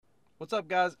What's up,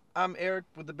 guys? I'm Eric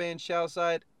with the band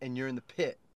Shallowside, and you're in the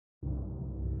pit.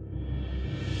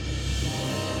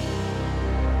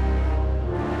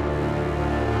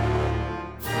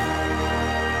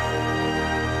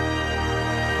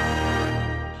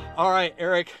 All right,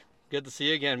 Eric, good to see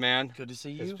you again, man. Good to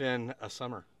see you. It's been a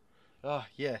summer, Oh,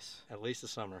 yes. at least a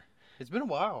summer. It's been a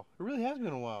while. It really has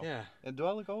been a while. Yeah. And do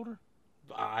I look older?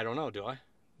 I don't know, do I?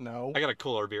 No. I got a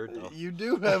cooler beard, though. You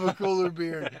do have a cooler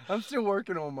beard. I'm still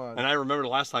working on mine. And I remember the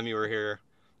last time you were here,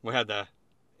 we had the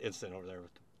incident over there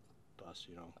with the bus,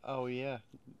 you know. Oh, yeah.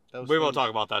 We won't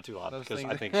talk about that too loud because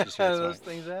I think she's here those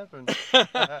things happen.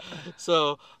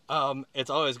 So, it's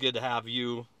always good to have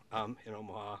you in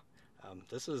Omaha.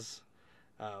 This is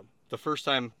the first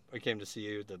time I came to see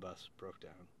you, the bus broke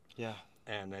down. Yeah.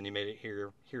 And then you made it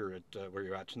here at where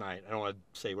you're at tonight. I don't want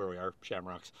to say where we are,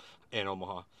 Shamrocks, in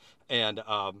Omaha. And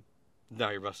now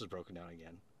your bus is broken down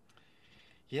again.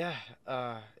 Yeah.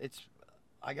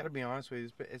 I got to be honest with you.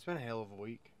 It's been a hell of a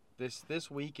week.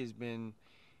 This week has been,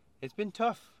 it's been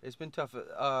tough. It's been tough.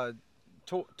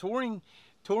 Touring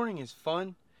is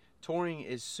fun. Touring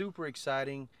is super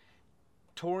exciting.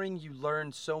 Touring, you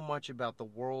learn so much about the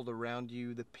world around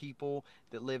you, the people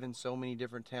that live in so many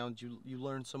different towns. You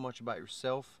learn so much about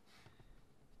yourself.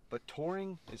 But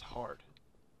touring is hard.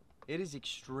 It is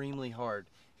extremely hard,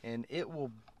 and it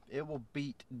will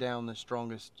beat down the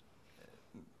strongest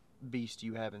beast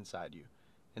you have inside you.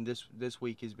 And this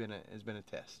week has been a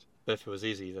test. But if it was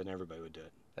easy, then everybody would do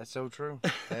it. That's so true.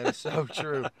 That is so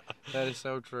true. That is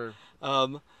so true.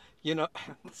 You know,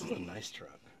 this is a nice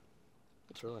truck.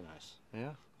 It's really nice.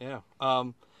 Yeah.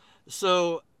 Yeah.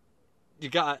 So you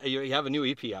have a new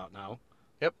EP out now.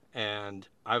 Yep. And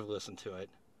I've listened to it,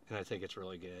 and I think it's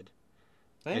really good.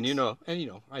 Thanks. And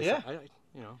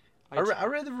I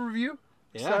read the review.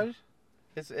 Yeah. Excited.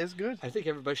 It's good. I think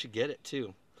everybody should get it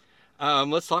too.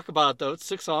 Let's talk about it though. It's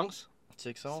 6 songs.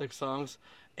 6 songs. 6 songs.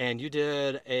 And you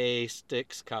did a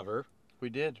Styx cover. We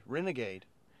did. Renegade.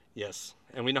 Yes.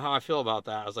 And we know how I feel about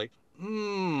that. I was like,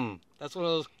 that's one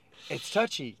of those. It's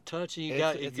touchy. Touchy.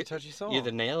 It's a touchy song. You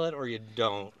either nail it or you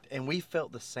don't. And we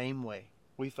felt the same way.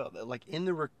 We felt that, like in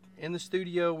the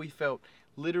studio, we felt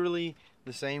literally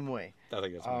the same way. I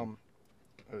think it's mom.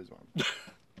 It was mom.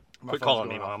 Quit calling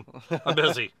me mom. I'm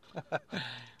busy.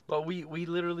 But we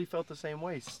literally felt the same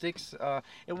way. Styx,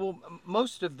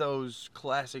 most of those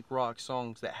classic rock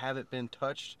songs that haven't been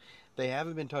touched, they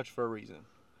haven't been touched for a reason.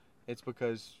 It's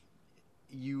because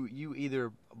you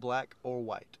either black or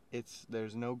white.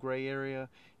 There's no gray area.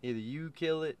 Either you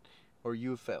kill it or you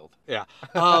have failed. Yeah.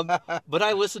 But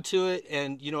I listened to it,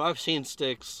 and I've seen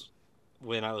Styx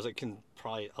when I was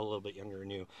probably a little bit younger than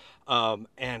you.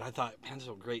 And I thought, man, this is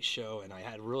a great show, and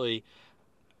I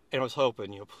was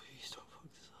hoping, please don't fuck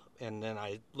this up. And then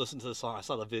I listened to the song. I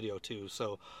saw the video too.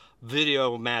 So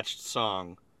video matched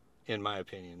song, in my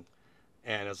opinion.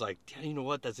 And it's like, yeah, you know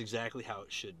what? That's exactly how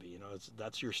it should be.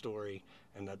 That's your story,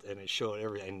 and it showed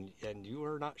everything. And you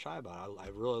were not shy about it. I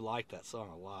really liked that song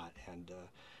a lot, and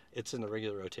it's in the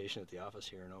regular rotation at the office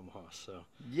here in Omaha. So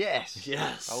yes,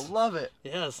 I love it.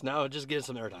 Yes, now just get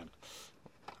some airtime.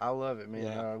 I love it, man.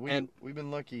 Yeah. We've been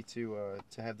lucky to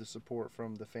have the support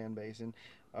from the fan base, and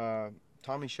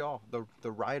Tommy Shaw,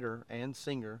 the writer and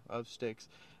singer of Styx.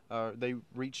 They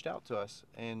reached out to us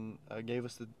and gave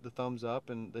us the thumbs up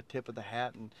and the tip of the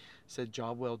hat and said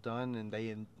job well done, and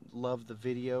they loved the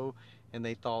video, and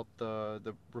they thought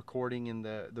the recording and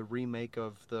the remake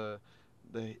of the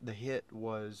hit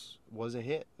was a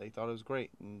hit. They thought it was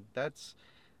great, and that's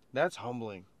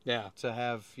humbling. Yeah. To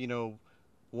have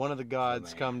one of the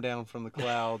gods come down from the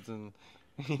clouds and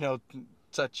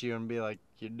touch you and be like,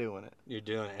 you're doing it. You're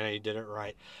doing it, and you did it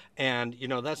right. And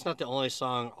that's not the only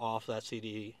song off that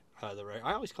CD. I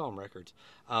always call them records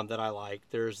that I like.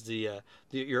 There's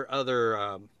your other.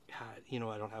 I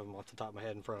don't have them off the top of my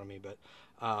head in front of me, but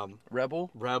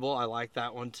Rebel. I like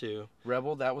that one too.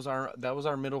 Rebel. That was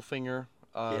our middle finger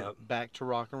back to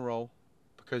rock and roll,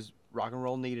 because rock and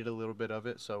roll needed a little bit of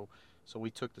it. So we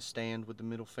took the stand with the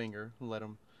middle finger and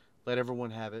let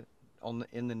everyone have it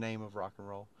in the name of rock and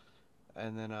roll.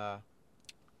 And then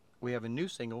we have a new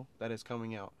single that is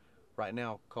coming out right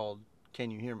now called "Can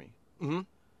You Hear Me?" Mm-hmm.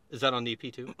 Is that on the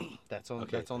EP too? That's on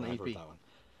the EP. That one.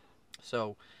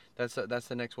 So that's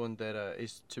the next one that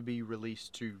is to be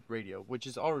released to radio, which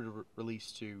is already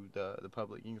released to the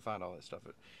public. You can find all that stuff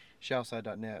at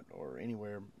shallowside.net or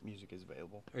anywhere music is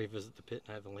available. Or you visit the Pit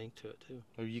and I have a link to it too.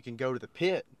 Or you can go to the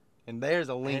Pit and there's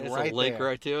a link and right there. There's a link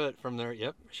right to it from there.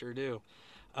 Yep, sure do.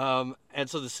 And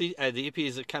so the EP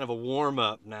is kind of a warm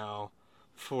up now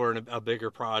for a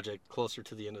bigger project closer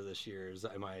to the end of this year.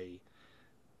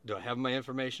 Do I have my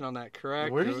information on that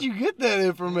correct? Where did you get that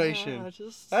information? Yeah,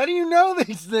 How do you know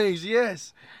these things?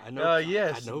 Yes. I know.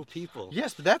 Yes. I know people.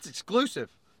 Yes, but that's exclusive.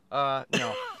 No,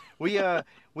 we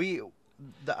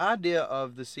the idea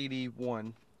of the CD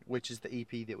one, which is the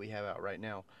EP that we have out right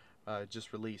now,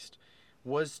 just released,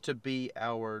 was to be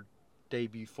our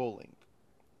debut full length,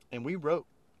 and we wrote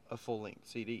a full length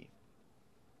CD.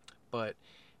 But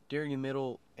during the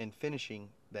middle and finishing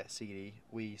that CD,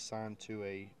 we signed to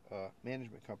a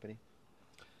management company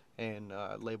and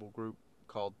label group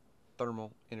called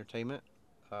Thermal Entertainment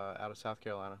out of South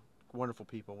Carolina. Wonderful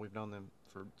people. We've known them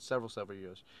for several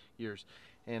years,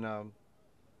 and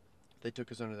they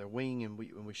took us under their wing, and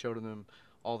we showed them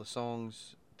all the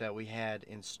songs that we had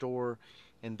in store,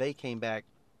 and they came back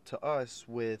to us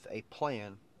with a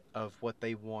plan of what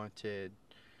they wanted,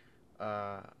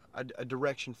 a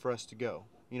direction for us to go.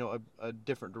 You know, a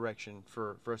different direction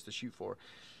for us to shoot for,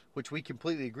 which we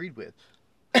completely agreed with.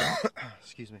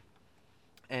 Excuse me.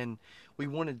 And we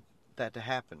wanted that to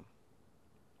happen.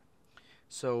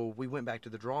 So we went back to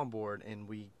the drawing board and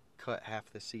we cut half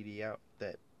the CD out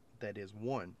that is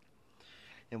one.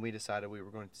 And we decided we were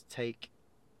going to take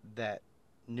that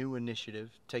new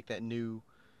initiative, take that new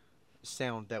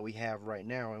sound that we have right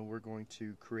now, and we're going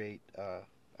to create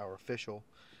our official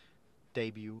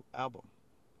debut album.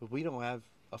 But we don't have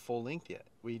a full length yet.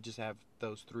 We just have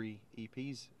those 3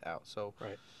 EPs out. So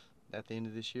right. At the end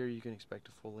of this year, you can expect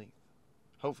a full length.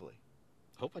 Hopefully.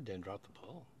 Hope I didn't drop the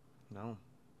ball. No.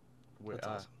 That's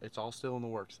awesome. It's all still in the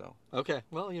works, though. Okay.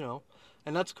 Well, you know,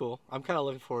 and that's cool. I'm kind of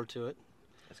looking forward to it.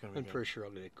 It's gonna be I'm good. pretty sure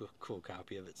I'll get a cool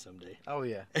copy of it someday. Oh,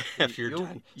 yeah. If you're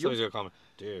done. Somebody's going to call me,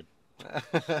 dude.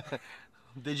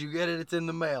 Did you get it? It's in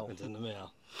the mail. It's in the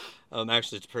mail.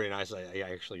 Actually, it's pretty nice. I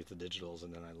actually get the digitals,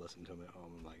 and then I listen to them at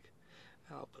home. I'm like,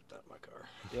 I'll put that in my car.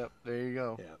 Yep, there you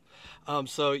go. Yeah.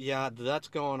 So yeah, that's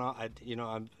going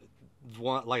on.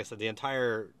 Like I said, the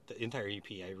entire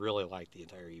EP. I really like the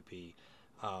entire EP,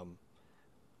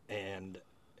 and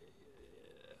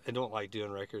I don't like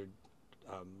doing record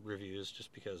reviews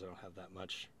just because I don't have that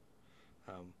much.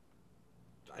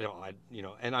 And I'll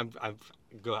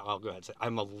go ahead and say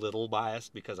I'm a little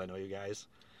biased because I know you guys.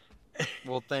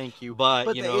 Well, thank you.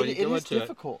 But it is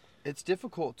difficult. It's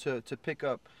difficult to pick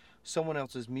up someone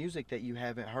else's music that you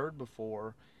haven't heard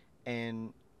before,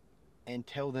 and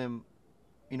tell them,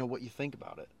 you know, what you think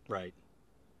about it. Right.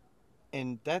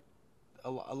 And that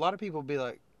a lot of people be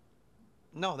like,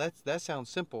 no, that sounds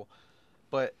simple,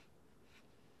 but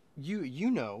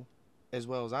you know, as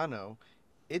well as I know,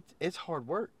 it's hard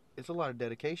work. It's a lot of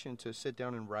dedication to sit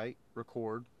down and write,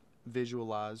 record,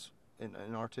 visualize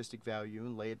an artistic value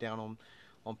and lay it down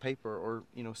on paper or,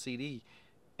 you know, CD,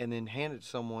 and then hand it to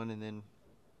someone, and then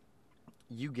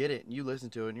you get it and you listen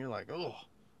to it and you're like, oh,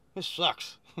 this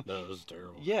sucks. That was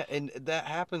terrible. Yeah, and that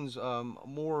happens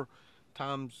more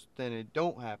times than it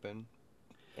don't happen,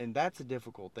 and that's a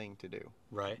difficult thing to do.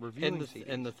 Right. Reviewing CDs. CDs.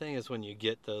 And the thing is, when you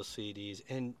get those CDs,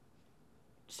 and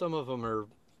some of them are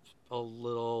a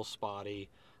little spotty,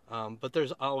 but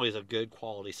there's always a good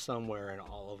quality somewhere in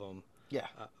all of them. Yeah.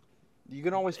 You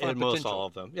can always find in potential. most all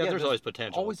of them. Yeah, there's always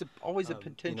potential. Always a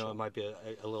potential. You know, it might be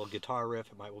a little guitar riff.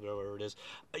 It might be whatever it is.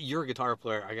 You're a guitar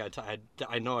player.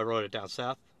 I know I wrote it down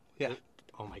south. Yeah.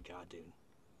 Oh my God, dude.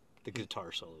 The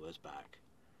guitar solo is back.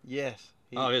 Yes.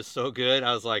 It's so good.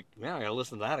 I was like, man, I gotta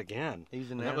listen to that again.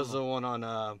 He's an and that was the one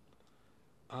on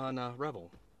Rebel.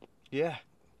 Yeah.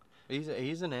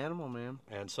 He's an animal, man.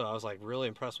 And so I was like really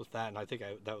impressed with that, and I think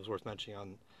that was worth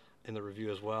mentioning in the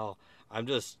review as well. I'm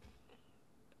just,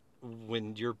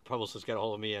 when your publicist got a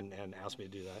hold of me and asked me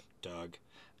to do that, Doug,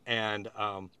 and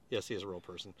yes, he is a real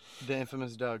person. The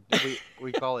infamous Doug.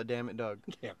 We call it Damn It Doug.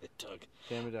 Damn it, Doug.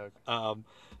 Damn it, Doug.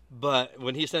 But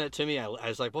when he sent it to me, I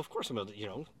was like, well, of course I'm gonna,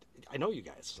 I know you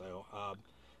guys, so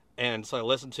and so I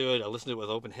listened to it. I listened to it with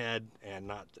open head and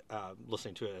not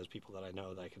listening to it as people that I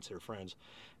know that I consider friends.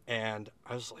 And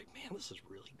I was like, man, this is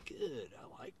really good.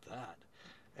 I like that.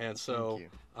 And so,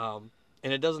 Thank you.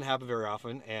 And it doesn't happen very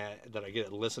often that I get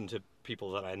to listen to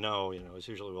people that I know. It's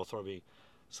usually will throw me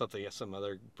something, some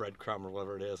other breadcrumb or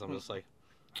whatever it is. I'm just like,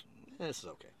 this is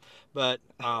okay. But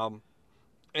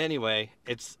anyway,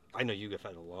 I know you have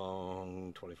had a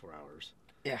long 24 hours.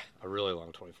 Yeah. A really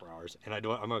long 24 hours. And I'm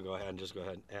going to go ahead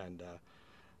and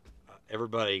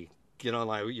everybody get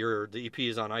online. The EP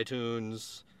is on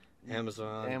iTunes,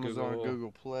 Amazon,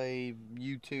 Google Play,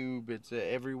 YouTube. It's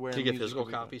everywhere. Do you get physical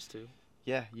copies too?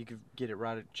 Yeah, you can get it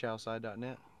right at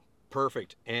shallowside.net.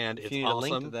 Perfect. And if it's you need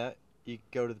awesome. a link to that, you can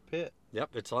go to the pit. Yep,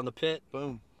 it's on the pit.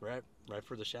 Boom. Right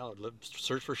for the shallow.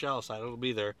 Search for Shallowside. It'll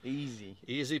be there. Easy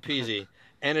peasy.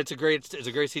 And it's a great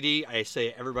CD. I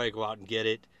say everybody go out and get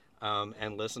it.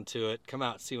 and listen to it. Come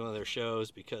out and see one of their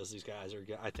shows because these guys are.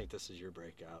 I think this is your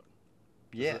breakout.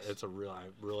 Yes. It's a real. I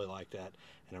really like that,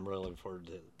 and I'm really looking forward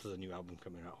to the new album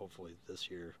coming out. Hopefully this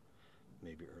year,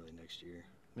 maybe early next year.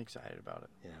 I'm excited about it.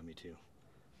 Yeah, me too.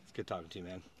 It's good talking to you,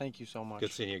 man. Thank you so much.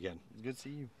 Good seeing you again. Good to see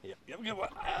you. Yeah, you have a good one.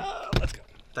 Let's go.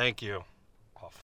 Thank you.